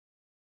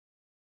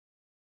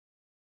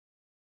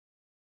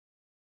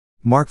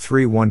Mark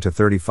 3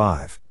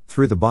 1-35,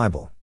 through the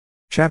Bible.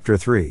 Chapter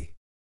 3.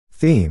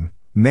 Theme: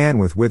 Man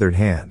with withered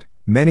hand,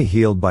 many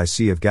healed by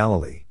Sea of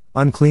Galilee,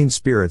 unclean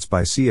spirits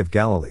by Sea of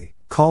Galilee,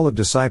 call of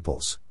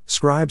disciples,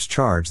 scribes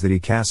charge that he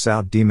casts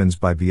out demons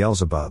by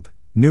Beelzebub,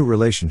 new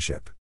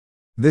relationship.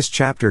 This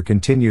chapter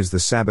continues the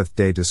Sabbath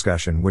day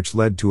discussion which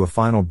led to a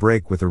final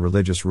break with the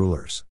religious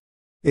rulers.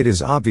 It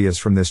is obvious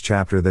from this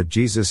chapter that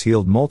Jesus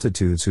healed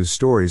multitudes whose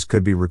stories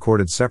could be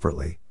recorded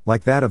separately,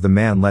 like that of the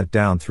man let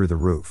down through the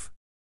roof.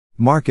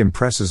 Mark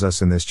impresses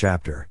us in this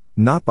chapter,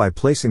 not by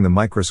placing the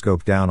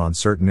microscope down on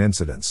certain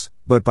incidents,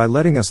 but by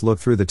letting us look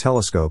through the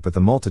telescope at the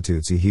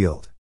multitudes he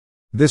healed.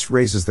 This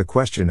raises the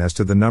question as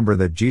to the number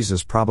that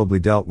Jesus probably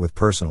dealt with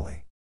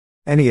personally.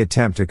 Any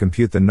attempt to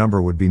compute the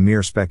number would be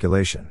mere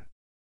speculation.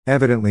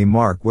 Evidently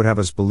Mark would have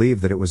us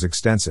believe that it was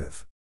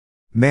extensive.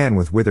 Man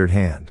with withered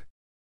hand.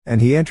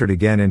 And he entered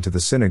again into the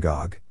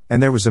synagogue,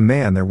 and there was a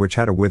man there which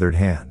had a withered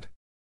hand.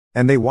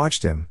 And they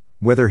watched him,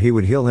 whether he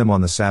would heal him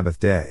on the Sabbath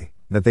day,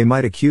 that they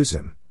might accuse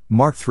him.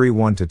 Mark 3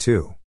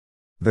 1-2.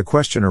 The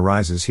question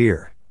arises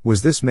here,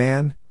 was this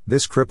man,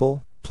 this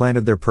cripple,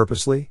 planted there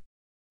purposely?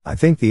 I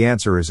think the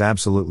answer is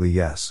absolutely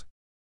yes.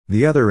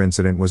 The other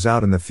incident was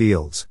out in the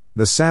fields,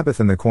 the Sabbath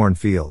in the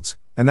cornfields,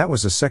 and that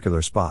was a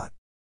secular spot.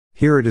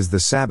 Here it is the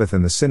Sabbath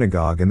in the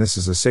synagogue, and this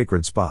is a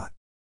sacred spot.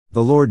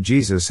 The Lord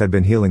Jesus had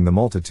been healing the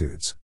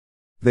multitudes.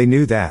 They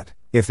knew that,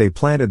 if they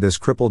planted this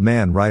crippled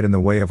man right in the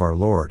way of our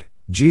Lord,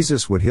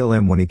 Jesus would heal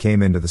him when he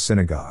came into the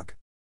synagogue.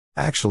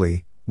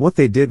 Actually, what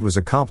they did was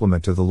a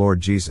compliment to the Lord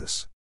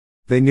Jesus.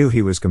 They knew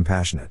he was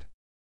compassionate.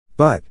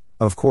 But,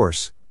 of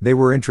course, they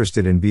were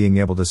interested in being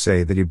able to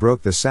say that he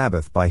broke the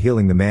Sabbath by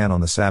healing the man on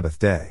the Sabbath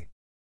day.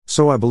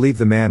 So I believe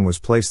the man was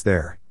placed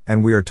there,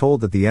 and we are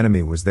told that the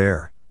enemy was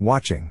there,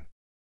 watching.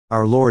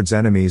 Our Lord's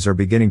enemies are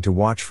beginning to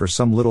watch for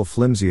some little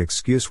flimsy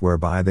excuse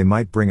whereby they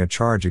might bring a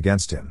charge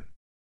against him.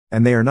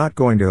 And they are not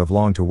going to have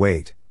long to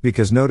wait,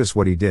 because notice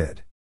what he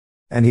did.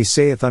 And he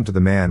saith unto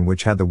the man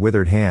which had the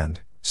withered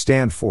hand,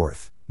 Stand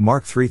forth,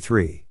 Mark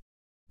 3:3.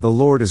 The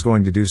Lord is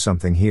going to do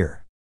something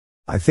here.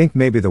 I think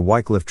maybe the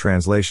Wycliffe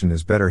translation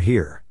is better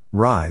here,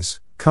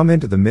 Rise, come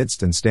into the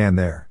midst and stand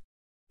there.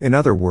 In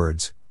other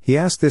words, he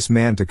asked this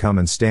man to come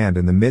and stand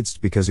in the midst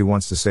because he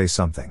wants to say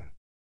something.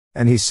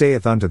 And he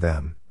saith unto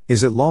them,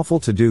 Is it lawful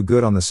to do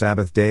good on the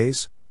Sabbath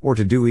days, or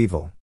to do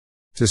evil?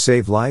 To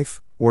save life,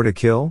 or to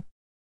kill?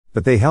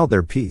 But they held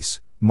their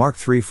peace, Mark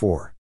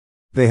 3:4.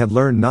 They had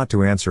learned not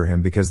to answer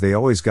him because they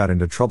always got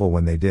into trouble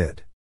when they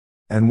did.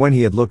 And when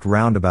he had looked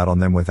round about on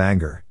them with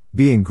anger,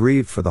 being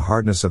grieved for the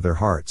hardness of their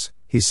hearts,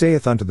 he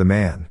saith unto the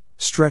man,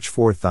 Stretch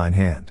forth thine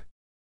hand.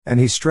 And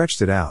he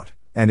stretched it out,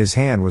 and his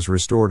hand was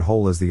restored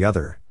whole as the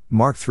other,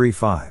 Mark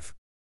 3:5.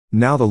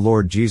 Now the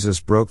Lord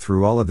Jesus broke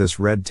through all of this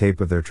red tape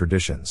of their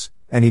traditions,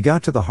 and he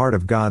got to the heart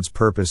of God's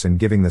purpose in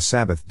giving the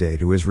Sabbath day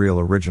to Israel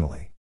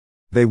originally.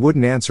 They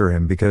wouldn't answer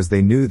him because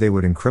they knew they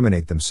would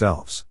incriminate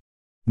themselves.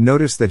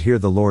 Notice that here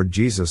the Lord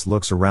Jesus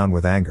looks around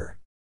with anger.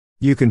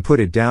 You can put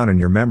it down in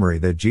your memory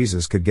that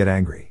Jesus could get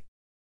angry.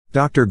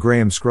 Dr.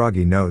 Graham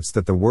Scroggie notes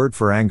that the word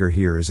for anger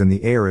here is in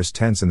the aorist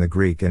tense in the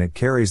Greek, and it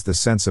carries the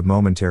sense of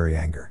momentary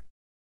anger.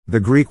 The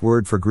Greek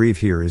word for grieve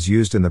here is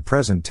used in the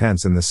present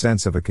tense in the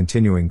sense of a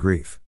continuing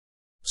grief.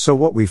 So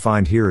what we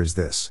find here is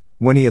this: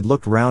 when he had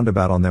looked round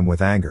about on them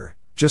with anger,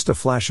 just a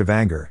flash of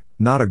anger,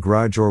 not a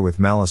grudge or with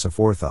malice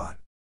aforethought.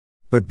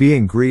 But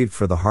being grieved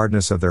for the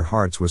hardness of their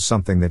hearts was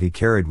something that he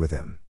carried with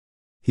him.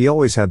 He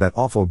always had that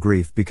awful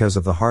grief because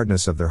of the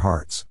hardness of their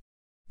hearts.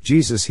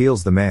 Jesus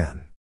heals the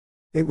man.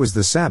 It was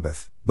the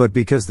Sabbath, but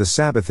because the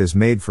Sabbath is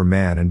made for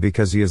man and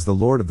because he is the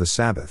Lord of the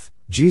Sabbath,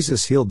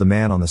 Jesus healed the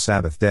man on the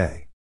Sabbath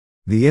day.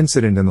 The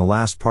incident in the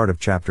last part of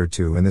chapter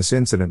 2 and this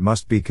incident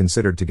must be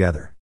considered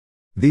together.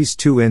 These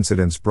two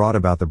incidents brought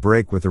about the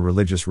break with the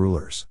religious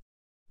rulers.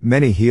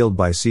 Many healed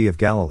by Sea of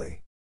Galilee.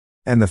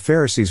 And the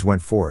Pharisees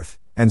went forth,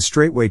 and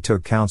straightway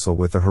took counsel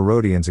with the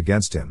Herodians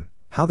against him,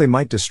 how they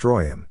might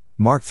destroy him,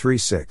 Mark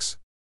 3:6.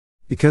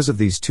 Because of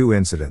these two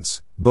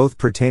incidents, both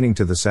pertaining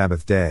to the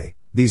Sabbath day,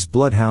 these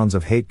bloodhounds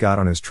of hate got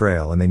on his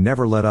trail, and they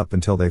never let up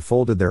until they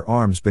folded their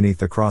arms beneath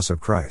the cross of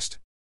Christ.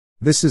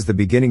 This is the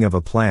beginning of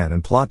a plan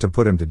and plot to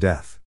put him to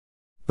death.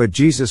 But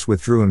Jesus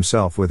withdrew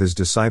himself with his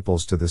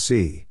disciples to the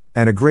sea,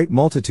 and a great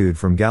multitude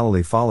from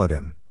Galilee followed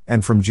him,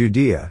 and from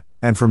Judea,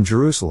 and from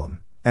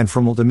Jerusalem, and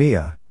from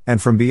Idumea,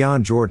 and from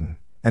beyond Jordan,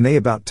 and they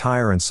about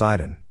Tyre and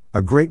Sidon,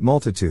 a great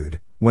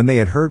multitude, when they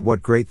had heard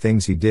what great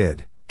things he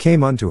did,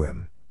 came unto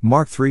him,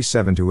 Mark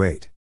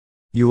 3:7-8.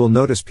 You will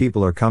notice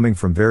people are coming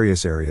from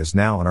various areas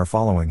now and are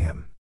following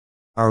him.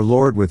 Our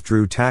Lord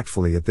withdrew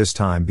tactfully at this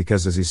time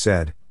because, as he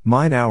said,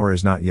 Mine hour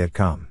is not yet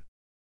come.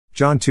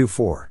 John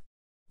 2:4.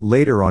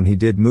 Later on he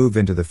did move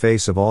into the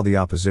face of all the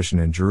opposition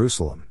in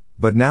Jerusalem,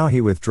 but now he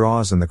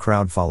withdraws and the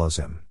crowd follows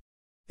him.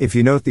 If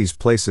you note these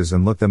places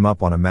and look them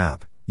up on a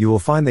map, you will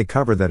find they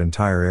cover that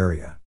entire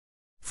area.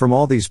 From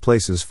all these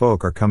places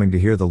folk are coming to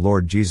hear the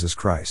Lord Jesus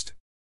Christ.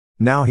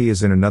 Now he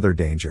is in another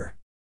danger.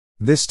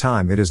 This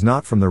time it is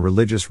not from the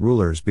religious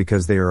rulers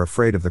because they are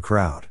afraid of the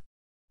crowd.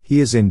 He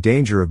is in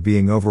danger of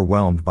being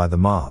overwhelmed by the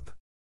mob.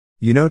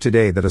 You know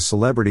today that a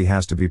celebrity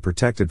has to be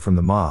protected from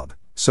the mob,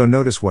 so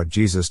notice what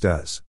Jesus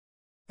does.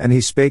 And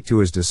he spake to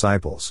his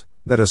disciples,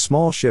 that a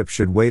small ship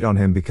should wait on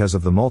him because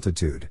of the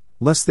multitude,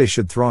 lest they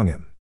should throng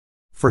him.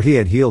 For he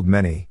had healed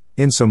many,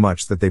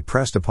 insomuch that they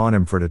pressed upon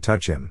him for to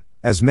touch him,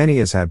 as many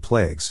as had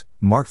plagues.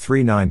 Mark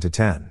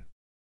 3:9-10.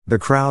 The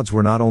crowds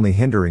were not only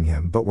hindering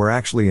him but were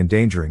actually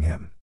endangering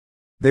him.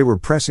 They were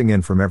pressing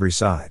in from every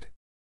side.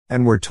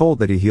 And we're told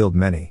that he healed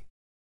many.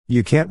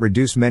 You can't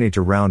reduce many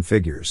to round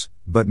figures,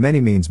 but many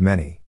means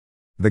many.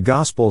 The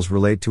Gospels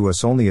relate to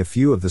us only a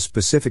few of the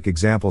specific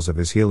examples of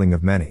his healing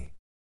of many.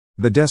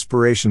 The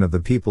desperation of the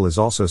people is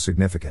also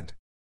significant.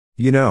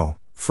 You know,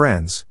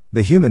 friends,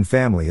 the human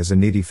family is a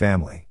needy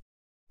family.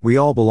 We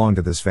all belong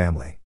to this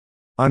family.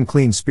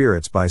 Unclean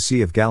spirits by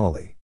Sea of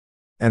Galilee.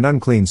 And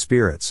unclean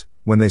spirits,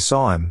 when they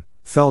saw him,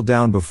 fell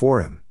down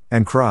before him,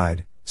 and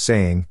cried,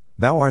 saying,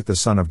 Thou art the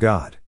Son of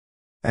God.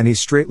 And he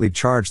straitly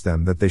charged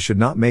them that they should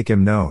not make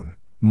him known.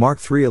 Mark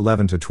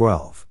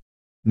 3:11-12.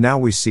 Now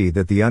we see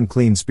that the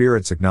unclean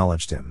spirits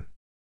acknowledged him.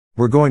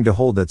 We're going to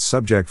hold that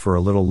subject for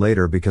a little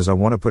later because I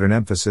want to put an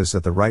emphasis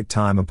at the right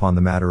time upon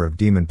the matter of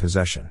demon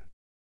possession.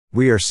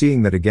 We are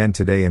seeing that again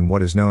today in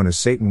what is known as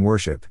Satan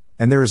worship,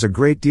 and there is a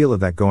great deal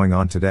of that going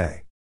on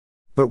today.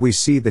 But we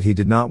see that he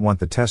did not want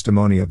the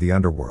testimony of the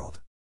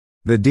underworld.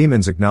 The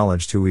demons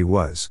acknowledged who he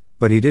was,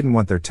 but he didn't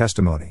want their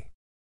testimony.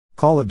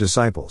 Call of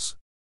disciples.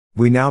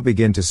 We now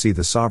begin to see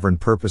the sovereign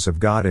purpose of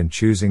God in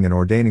choosing and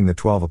ordaining the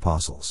 12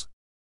 apostles.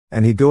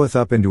 And he goeth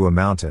up into a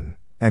mountain,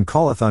 and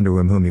calleth unto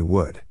him whom he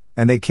would,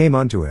 and they came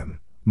unto him.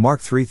 Mark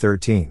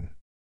 3:13.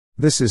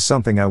 This is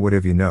something I would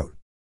have you note.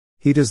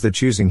 He does the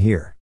choosing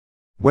here.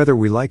 Whether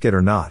we like it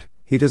or not,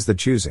 he does the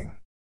choosing.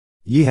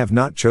 Ye have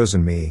not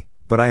chosen me,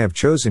 but I have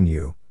chosen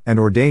you, and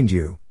ordained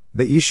you,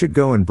 that ye should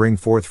go and bring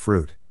forth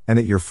fruit, and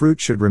that your fruit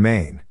should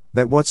remain,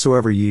 that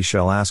whatsoever ye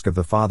shall ask of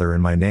the Father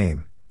in my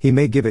name, he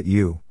may give it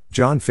you.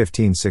 John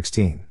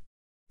 15:16.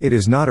 It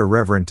is not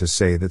irreverent to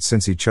say that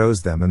since he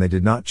chose them and they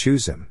did not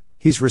choose him,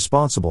 he's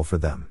responsible for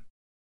them.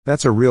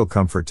 That's a real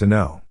comfort to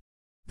know.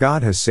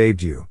 God has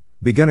saved you,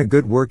 begun a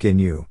good work in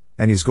you,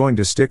 and he's going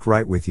to stick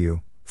right with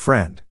you,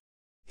 friend.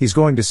 He's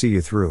going to see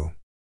you through.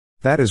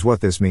 That is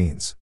what this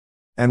means.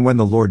 And when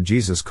the Lord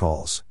Jesus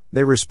calls,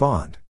 they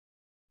respond.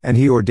 And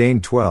he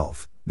ordained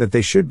 12, that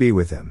they should be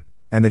with him,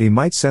 and that he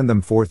might send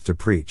them forth to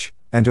preach,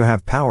 and to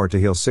have power to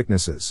heal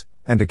sicknesses,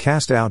 and to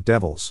cast out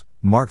devils.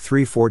 Mark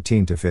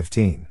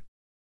 3:14-15.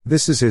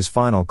 This is his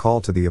final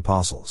call to the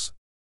apostles.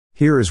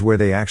 Here is where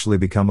they actually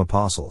become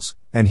apostles,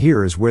 and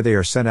here is where they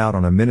are sent out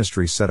on a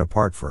ministry set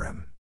apart for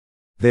him.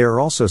 They are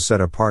also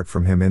set apart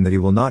from him in that he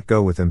will not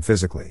go with them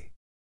physically.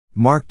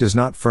 Mark does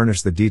not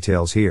furnish the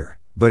details here,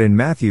 but in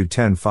Matthew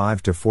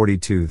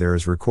 10:5-42 there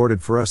is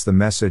recorded for us the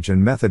message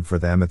and method for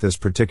them at this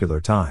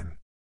particular time.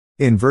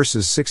 In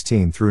verses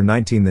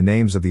 16-19 the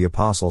names of the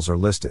apostles are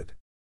listed.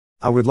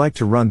 I would like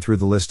to run through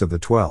the list of the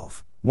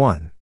 12.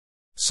 1.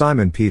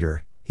 Simon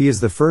Peter, he is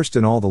the first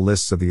in all the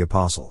lists of the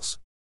apostles.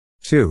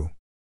 2.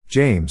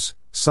 James,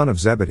 son of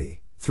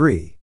Zebedee.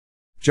 3.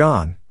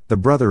 John, the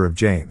brother of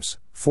James.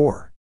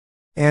 4.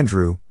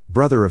 Andrew,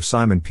 brother of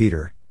Simon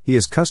Peter, he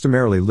is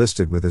customarily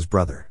listed with his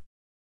brother.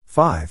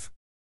 5.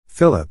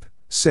 Philip.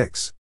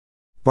 6.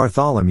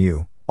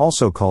 Bartholomew,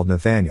 also called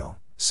Nathanael.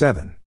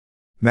 7.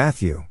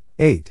 Matthew.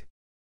 8.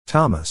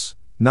 Thomas.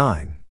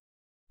 9.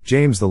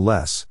 James the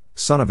Less,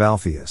 son of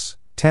Alphaeus.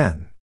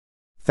 10.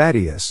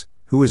 Thaddeus,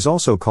 who is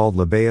also called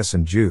Lebbaeus,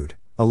 and Jude.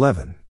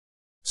 11.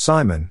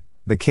 Simon,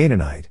 the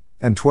Canaanite,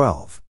 and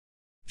 12.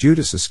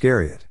 Judas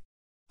Iscariot.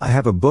 I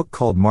have a book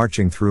called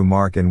Marching Through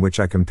Mark in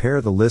which I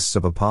compare the lists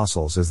of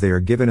apostles as they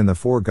are given in the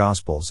 4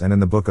 Gospels and in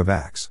the book of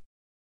Acts.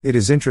 It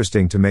is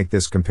interesting to make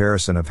this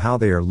comparison of how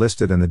they are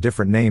listed and the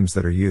different names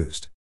that are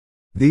used.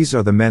 These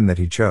are the men that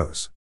he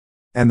chose.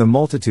 And the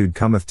multitude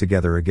cometh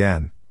together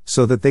again,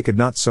 so that they could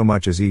not so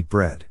much as eat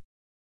bread.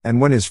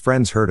 And when his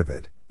friends heard of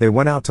it, they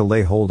went out to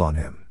lay hold on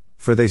him.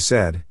 For they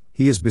said,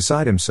 He is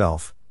beside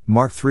himself.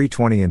 Mark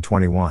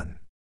 3:20-21.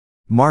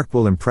 Mark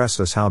will impress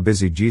us how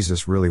busy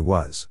Jesus really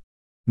was.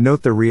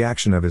 Note the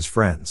reaction of his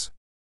friends.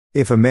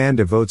 If a man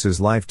devotes his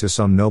life to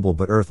some noble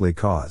but earthly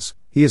cause,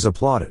 he is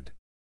applauded.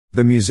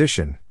 The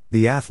musician,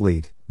 the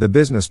athlete, the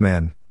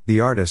businessman,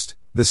 the artist,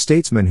 the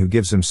statesman who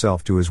gives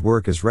himself to his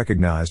work is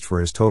recognized for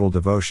his total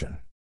devotion.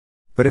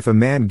 But if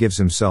a man gives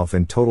himself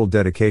in total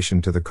dedication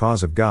to the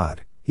cause of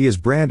God, he is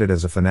branded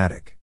as a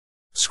fanatic.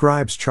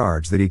 Scribes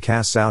charge that he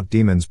casts out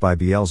demons by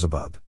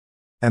Beelzebub.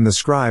 And the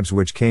scribes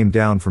which came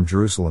down from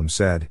Jerusalem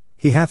said,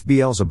 He hath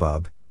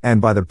Beelzebub,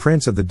 and by the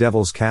prince of the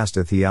devils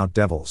casteth he out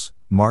devils.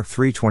 Mark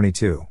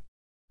 3:22.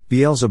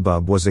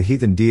 Beelzebub was a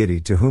heathen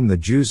deity to whom the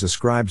Jews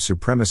ascribed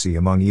supremacy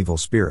among evil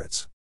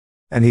spirits.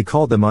 And he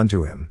called them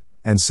unto him,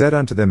 and said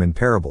unto them in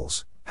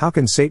parables, How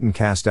can Satan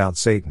cast out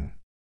Satan?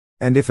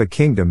 And if a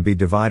kingdom be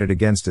divided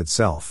against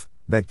itself,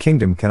 that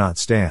kingdom cannot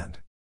stand.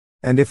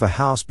 And if a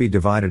house be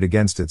divided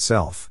against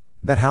itself,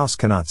 that house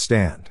cannot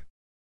stand.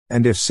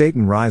 And if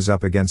Satan rise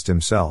up against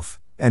himself,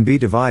 and be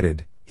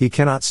divided, he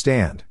cannot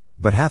stand,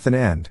 but hath an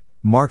end.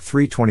 Mark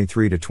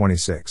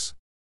 3:23-26.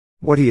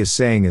 What he is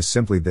saying is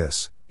simply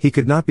this: he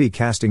could not be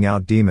casting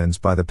out demons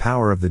by the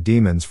power of the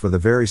demons for the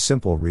very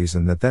simple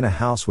reason that then a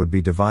house would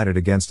be divided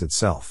against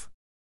itself.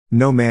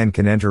 No man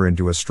can enter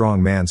into a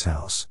strong man's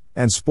house,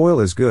 and spoil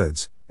his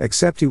goods,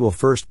 except he will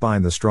first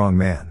bind the strong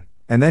man,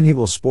 and then he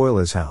will spoil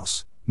his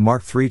house.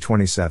 Mark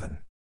 3:27.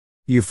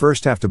 You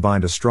first have to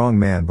bind a strong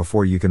man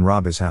before you can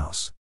rob his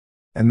house.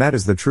 And that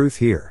is the truth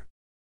here.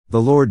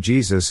 The Lord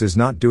Jesus is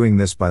not doing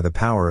this by the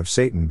power of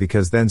Satan,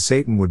 because then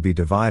Satan would be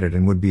divided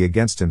and would be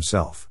against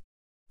himself.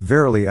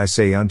 Verily I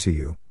say unto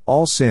you,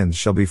 all sins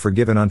shall be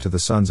forgiven unto the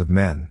sons of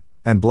men,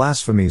 and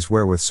blasphemies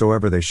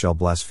wherewithsoever they shall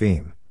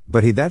blaspheme.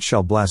 But he that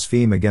shall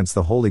blaspheme against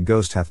the Holy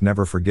Ghost hath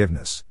never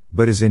forgiveness,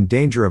 but is in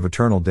danger of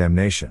eternal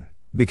damnation,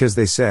 because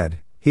they said,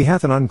 he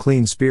hath an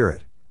unclean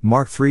spirit.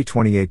 Mark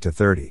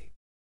 3:28-30.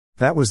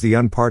 That was the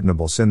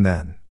unpardonable sin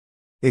then.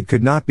 It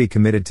could not be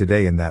committed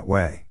today in that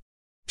way.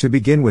 To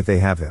begin with, they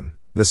have him,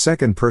 the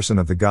second person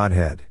of the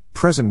Godhead,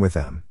 present with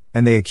them,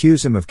 and they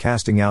accuse him of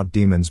casting out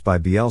demons by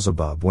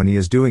Beelzebub when he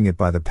is doing it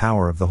by the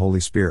power of the Holy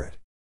Spirit.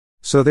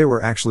 So they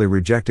were actually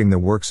rejecting the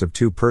works of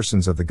two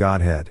persons of the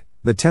Godhead,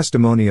 the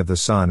testimony of the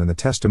Son and the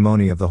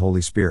testimony of the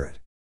Holy Spirit.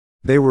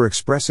 They were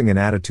expressing an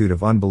attitude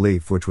of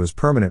unbelief which was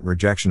permanent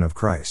rejection of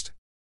Christ.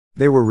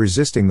 They were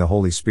resisting the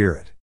Holy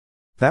Spirit.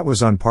 That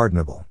was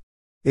unpardonable.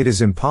 It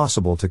is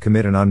impossible to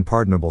commit an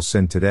unpardonable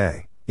sin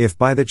today. If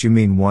by that you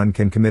mean one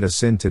can commit a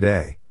sin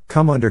today,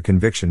 come under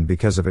conviction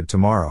because of it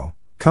tomorrow,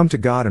 come to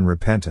God in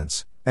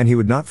repentance, and he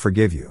would not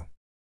forgive you.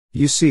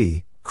 You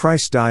see,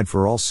 Christ died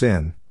for all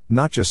sin,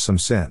 not just some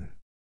sin.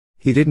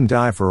 He didn't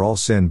die for all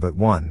sin but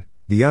one,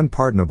 the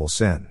unpardonable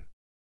sin.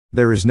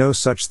 There is no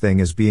such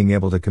thing as being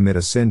able to commit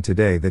a sin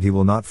today that he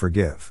will not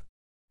forgive.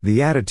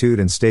 The attitude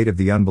and state of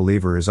the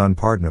unbeliever is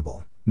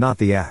unpardonable, not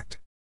the act.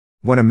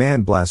 When a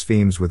man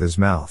blasphemes with his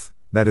mouth,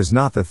 that is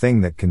not the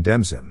thing that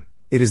condemns him,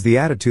 it is the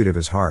attitude of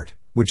his heart,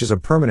 which is a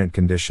permanent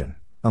condition,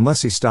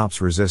 unless he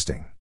stops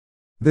resisting.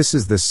 This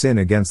is the sin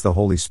against the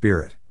Holy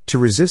Spirit, to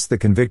resist the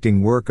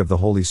convicting work of the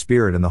Holy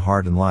Spirit in the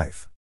heart and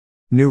life.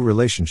 New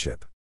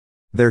relationship.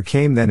 There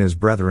came then his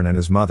brethren and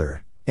his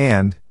mother,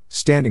 and,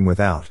 standing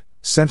without,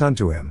 sent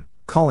unto him,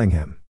 calling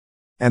him.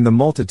 And the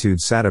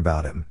multitude sat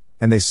about him,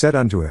 and they said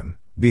unto him,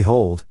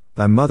 Behold,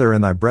 thy mother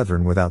and thy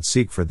brethren without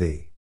seek for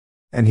thee.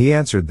 And he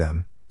answered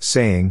them,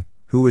 saying,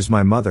 Who is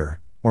my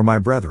mother, or my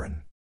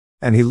brethren?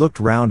 And he looked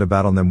round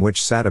about on them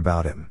which sat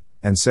about him,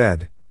 and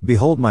said,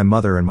 Behold my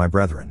mother and my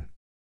brethren.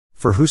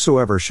 For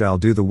whosoever shall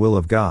do the will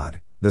of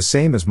God, the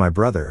same is my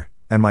brother,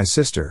 and my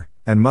sister,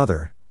 and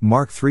mother.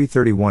 Mark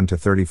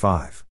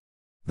 3:31-35.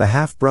 The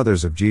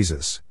half-brothers of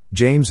Jesus,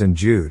 James and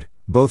Jude,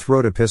 both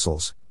wrote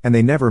epistles, and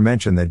they never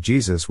mention that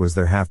Jesus was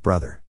their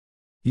half-brother.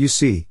 You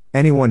see,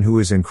 anyone who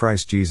is in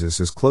Christ Jesus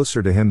is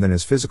closer to him than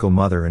his physical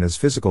mother and his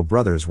physical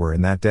brothers were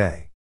in that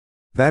day.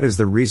 That is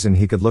the reason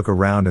he could look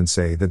around and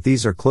say that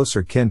these are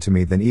closer kin to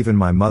me than even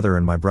my mother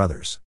and my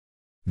brothers.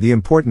 The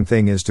important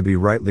thing is to be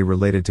rightly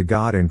related to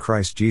God in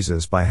Christ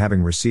Jesus by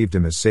having received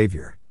him as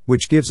Savior,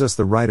 which gives us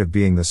the right of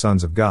being the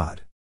sons of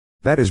God.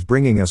 That is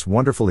bringing us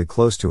wonderfully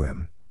close to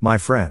him, my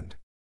friend.